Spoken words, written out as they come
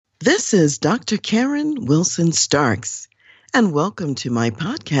This is Dr. Karen Wilson Starks, and welcome to my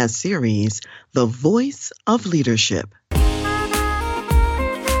podcast series, The Voice of Leadership.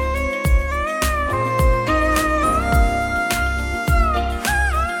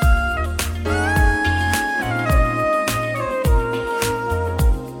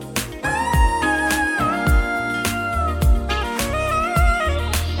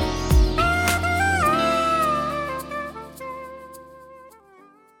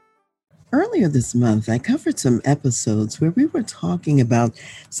 Earlier this month, I covered some episodes where we were talking about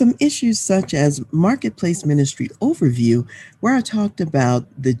some issues such as Marketplace Ministry Overview, where I talked about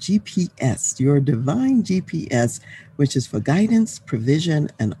the GPS, your divine GPS, which is for guidance, provision,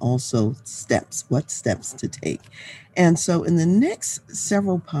 and also steps, what steps to take. And so in the next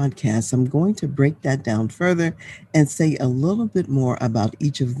several podcasts, I'm going to break that down further and say a little bit more about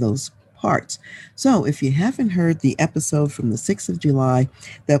each of those parts. So if you haven't heard the episode from the 6th of July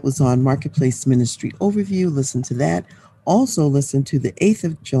that was on Marketplace Ministry Overview, listen to that. Also listen to the 8th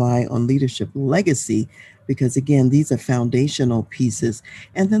of July on Leadership Legacy, because again, these are foundational pieces.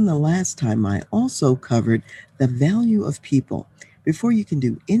 And then the last time I also covered the value of people. Before you can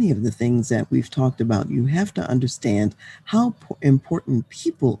do any of the things that we've talked about, you have to understand how important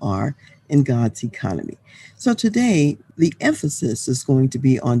people are in God's economy. So today, the emphasis is going to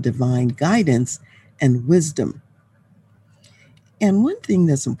be on divine guidance and wisdom. And one thing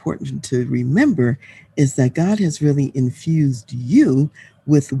that's important to remember is that God has really infused you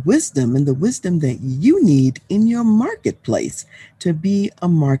with wisdom, and the wisdom that you need in your marketplace to be a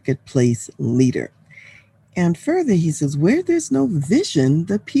marketplace leader. And further, he says, where there's no vision,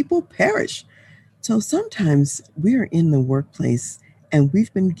 the people perish. So sometimes we're in the workplace and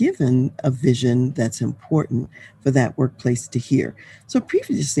we've been given a vision that's important for that workplace to hear. So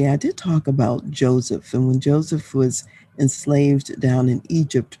previously, I did talk about Joseph, and when Joseph was enslaved down in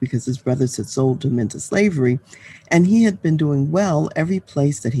Egypt because his brothers had sold him into slavery, and he had been doing well every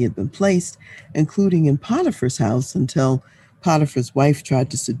place that he had been placed, including in Potiphar's house, until Potiphar's wife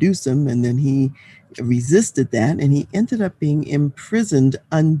tried to seduce him, and then he resisted that, and he ended up being imprisoned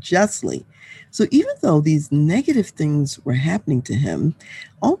unjustly. So even though these negative things were happening to him,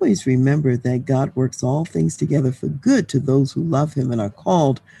 always remember that God works all things together for good to those who love him and are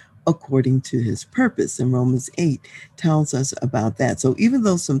called according to his purpose. And Romans 8 tells us about that. So even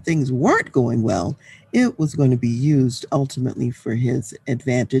though some things weren't going well, it was going to be used ultimately for his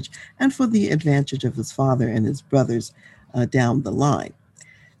advantage and for the advantage of his father and his brothers down the line.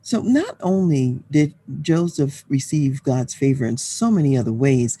 So not only did Joseph receive God's favor in so many other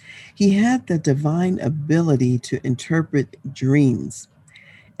ways, he had the divine ability to interpret dreams.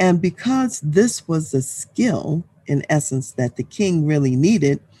 And because this was a skill, in essence, that the king really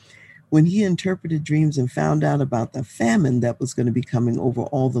needed, when he interpreted dreams and found out about the famine that was going to be coming over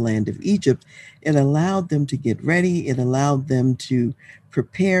all the land of Egypt, it allowed them to get ready. It allowed them to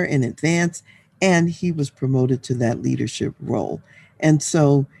prepare in advance, and he was promoted to that leadership role. And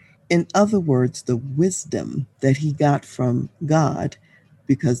so, in other words, the wisdom that he got from God,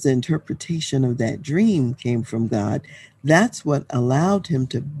 because the interpretation of that dream came from God, that's what allowed him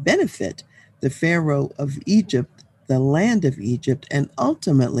to benefit the Pharaoh of Egypt, the land of Egypt, and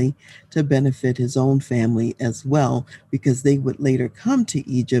ultimately to benefit his own family as well, because they would later come to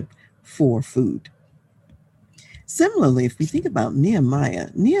Egypt for food. Similarly, if we think about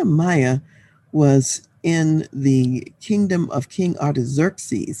Nehemiah was in the kingdom of King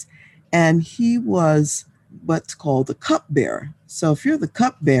Artaxerxes, and he was what's called the cupbearer. So if you're the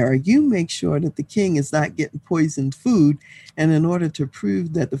cupbearer, you make sure that the king is not getting poisoned food. And in order to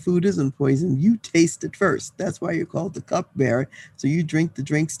prove that the food isn't poisoned, you taste it first. That's why you're called the cupbearer. So you drink the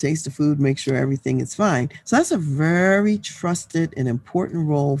drinks, taste the food, make sure everything is fine. So that's a very trusted and important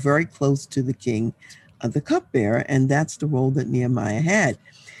role, very close to the king, the cupbearer. And that's the role that Nehemiah had.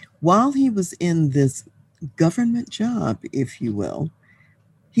 While he was in this government job, if you will,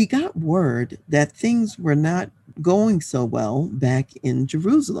 he got word that things were not going so well back in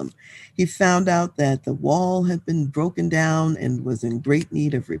Jerusalem. He found out that the wall had been broken down and was in great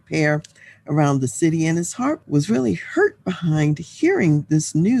need of repair around the city, and his heart was really hurt behind hearing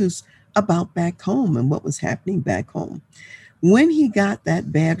this news about back home and what was happening back home. When he got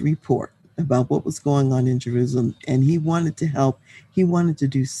that bad report about what was going on in Jerusalem, and he wanted to help, he wanted to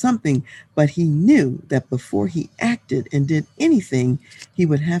do something, but he knew that before he acted and did anything, he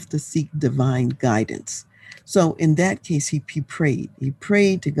would have to seek divine guidance. So in that case, he prayed. He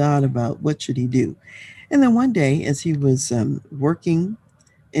prayed to God about what should he do. And then one day, as he was working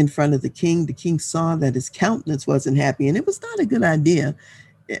in front of the king saw that his countenance wasn't happy, and it was not a good idea,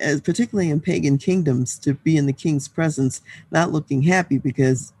 particularly in pagan kingdoms, to be in the king's presence not looking happy,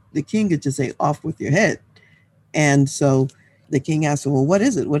 because the king could just say, off with your head. And so the king asked him, well, what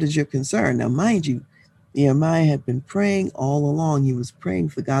is it? What is your concern? Now, mind you, Nehemiah had been praying all along. He was praying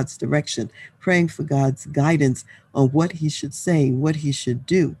for God's direction, praying for God's guidance on what he should say, what he should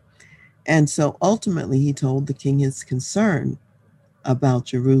do. And so ultimately, he told the king his concern about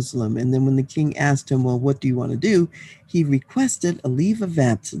Jerusalem. And then when the king asked him, well, what do you want to do? He requested a leave of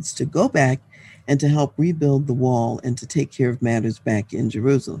absence to go back and to help rebuild the wall and to take care of matters back in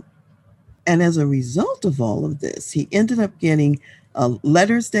Jerusalem. And as a result of all of this, he ended up getting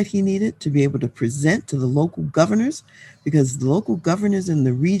letters that he needed to be able to present to the local governors, because the local governors in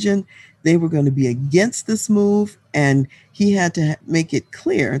the region, they were going to be against this move. And he had to make it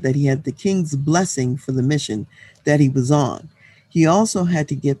clear that he had the king's blessing for the mission that he was on. He also had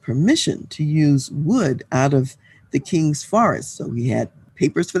to get permission to use wood out of the king's forest. So he had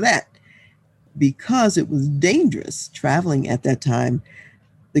papers for that. Because it was dangerous traveling at that time,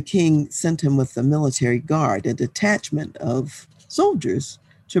 the king sent him with a military guard, a detachment of soldiers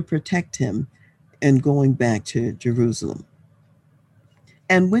to protect him in going back to Jerusalem.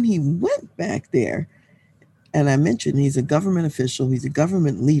 And when he went back there, and I mentioned he's a government official, he's a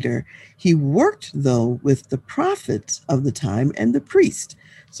government leader, he worked, though, with the prophets of the time and the priest.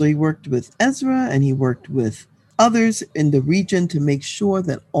 So he worked with Ezra and he worked with others in the region to make sure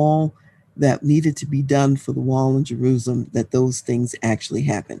that all that needed to be done for the wall in Jerusalem, that those things actually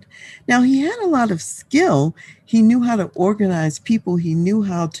happened. Now, he had a lot of skill. He knew how to organize people. He knew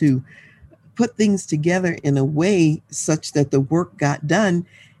how to put things together in a way such that the work got done.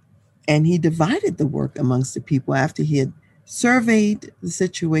 And he divided the work amongst the people after he had surveyed the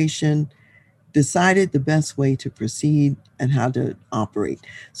situation, decided the best way to proceed and how to operate.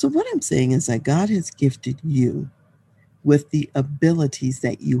 So what I'm saying is that God has gifted you with the abilities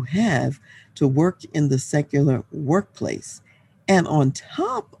that you have to work in the secular workplace. And on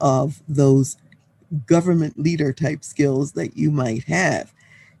top of those government leader type skills that you might have,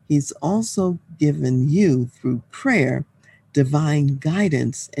 he's also given you, through prayer, divine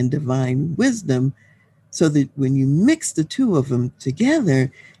guidance and divine wisdom, so that when you mix the two of them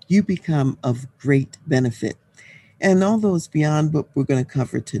together, you become of great benefit. And although it's beyond what we're going to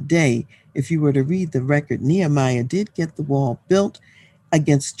cover today, if you were to read the record, Nehemiah did get the wall built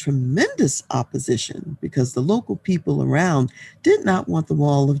against tremendous opposition, because the local people around did not want the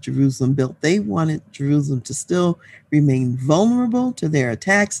wall of Jerusalem built. They wanted Jerusalem to still remain vulnerable to their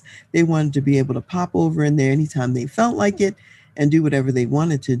attacks. They wanted to be able to pop over in there anytime they felt like it and do whatever they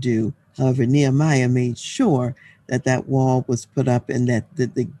wanted to do. However, Nehemiah made sure that that wall was put up and that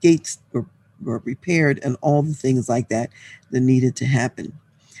the gates were repaired and all the things like that that needed to happen.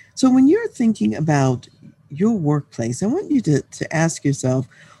 So when you're thinking about your workplace, I want you to ask yourself,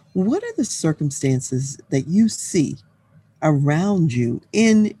 what are the circumstances that you see around you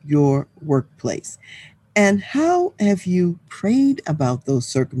in your workplace? And how have you prayed about those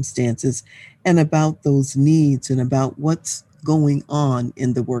circumstances and about those needs and about what's going on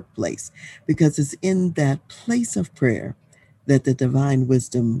in the workplace? Because it's in that place of prayer that the divine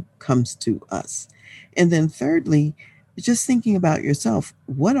wisdom comes to us. And then thirdly, just thinking about yourself,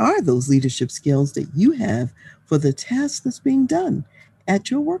 what are those leadership skills that you have for the task that's being done at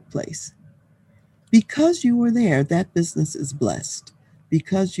your workplace? Because you were there, that business is blessed.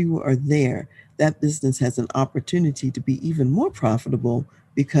 Because you are there, that business has an opportunity to be even more profitable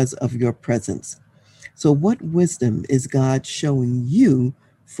because of your presence. So, what wisdom is God showing you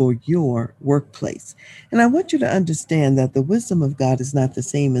for your workplace? And I want you to understand that the wisdom of God is not the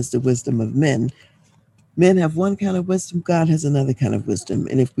same as the wisdom of men. Men have one kind of wisdom, God has another kind of wisdom.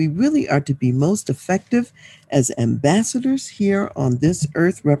 And if we really are to be most effective as ambassadors here on this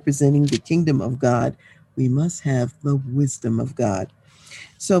earth representing the kingdom of God, we must have the wisdom of God.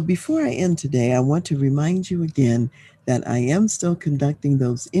 So before I end today, I want to remind you again that I am still conducting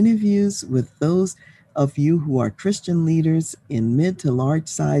those interviews with those of you who are Christian leaders in mid to large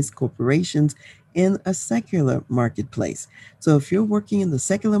size corporations in a secular marketplace. So if you're working in the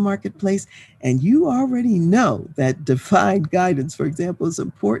secular marketplace and you already know that divine guidance, for example, is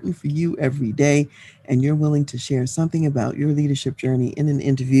important for you every day, and you're willing to share something about your leadership journey in an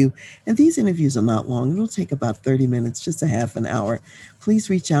interview, and these interviews are not long, it'll take about 30 minutes, just a half an hour, please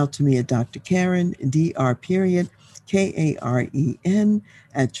reach out to me at Dr. Karen, Dr. Karen,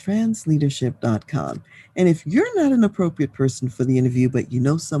 at transleadership.com. And if you're not an appropriate person for the interview, but you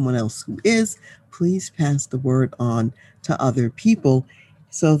know someone else who is, please pass the word on to other people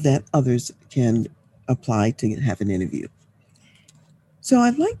so that others can apply to have an interview. So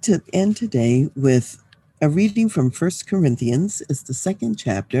I'd like to end today with a reading from 1 Corinthians. It's the second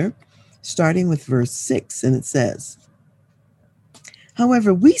chapter, starting with verse 6, and it says,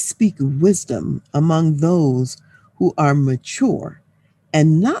 However, we speak wisdom among those who are mature,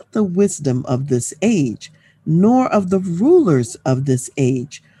 and not the wisdom of this age, nor of the rulers of this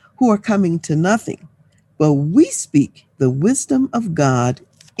age, who are coming to nothing. But we speak the wisdom of God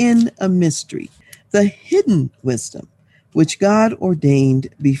in a mystery, the hidden wisdom, which God ordained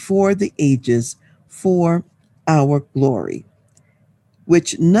before the ages for our glory,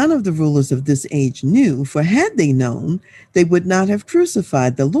 which none of the rulers of this age knew, for had they known, they would not have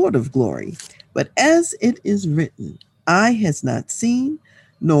crucified the Lord of glory. But as it is written, eye has not seen,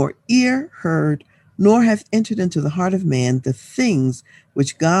 nor ear heard, nor have entered into the heart of man the things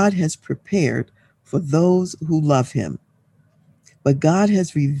which God has prepared for those who love him. But God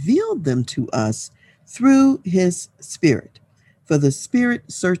has revealed them to us through his Spirit. For the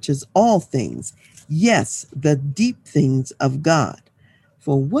Spirit searches all things, yes, the deep things of God.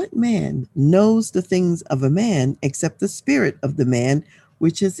 For what man knows the things of a man except the spirit of the man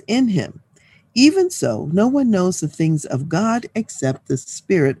which is in him? Even so, no one knows the things of God except the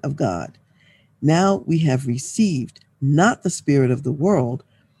Spirit of God. Now we have received not the spirit of the world,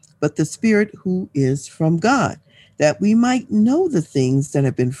 but the Spirit who is from God, that we might know the things that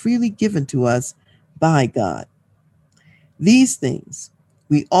have been freely given to us by God. These things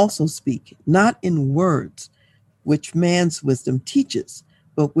we also speak, not in words which man's wisdom teaches,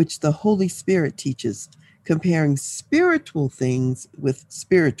 but which the Holy Spirit teaches, comparing spiritual things with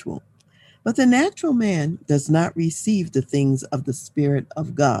spiritual. But the natural man does not receive the things of the Spirit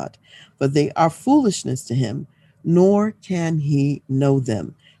of God, for they are foolishness to him, nor can he know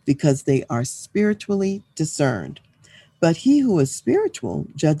them, because they are spiritually discerned. But he who is spiritual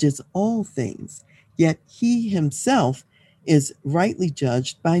judges all things, yet he himself is rightly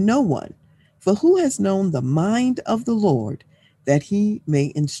judged by no one. For who has known the mind of the Lord, that he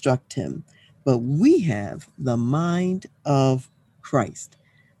may instruct him? But we have the mind of Christ.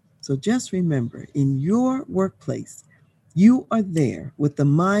 So just remember, in your workplace, you are there with the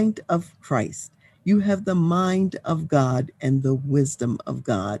mind of Christ. You have the mind of God and the wisdom of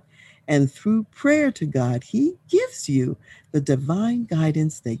God. And through prayer to God, he gives you the divine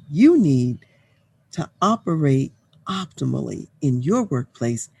guidance that you need to operate optimally in your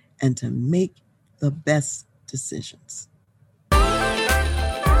workplace and to make the best decisions.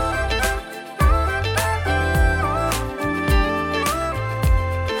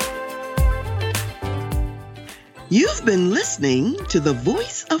 You've been listening to The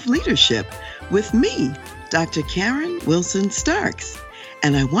Voice of Leadership with me, Dr. Karen Wilson Starks.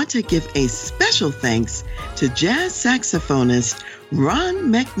 And I want to give a special thanks to jazz saxophonist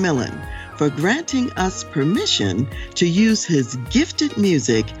Ron McMillan for granting us permission to use his gifted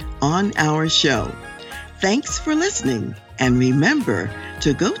music on our show. Thanks for listening, and remember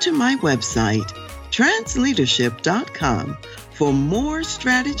to go to my website, transleadership.com, for more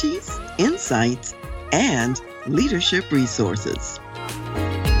strategies, insights, and leadership resources.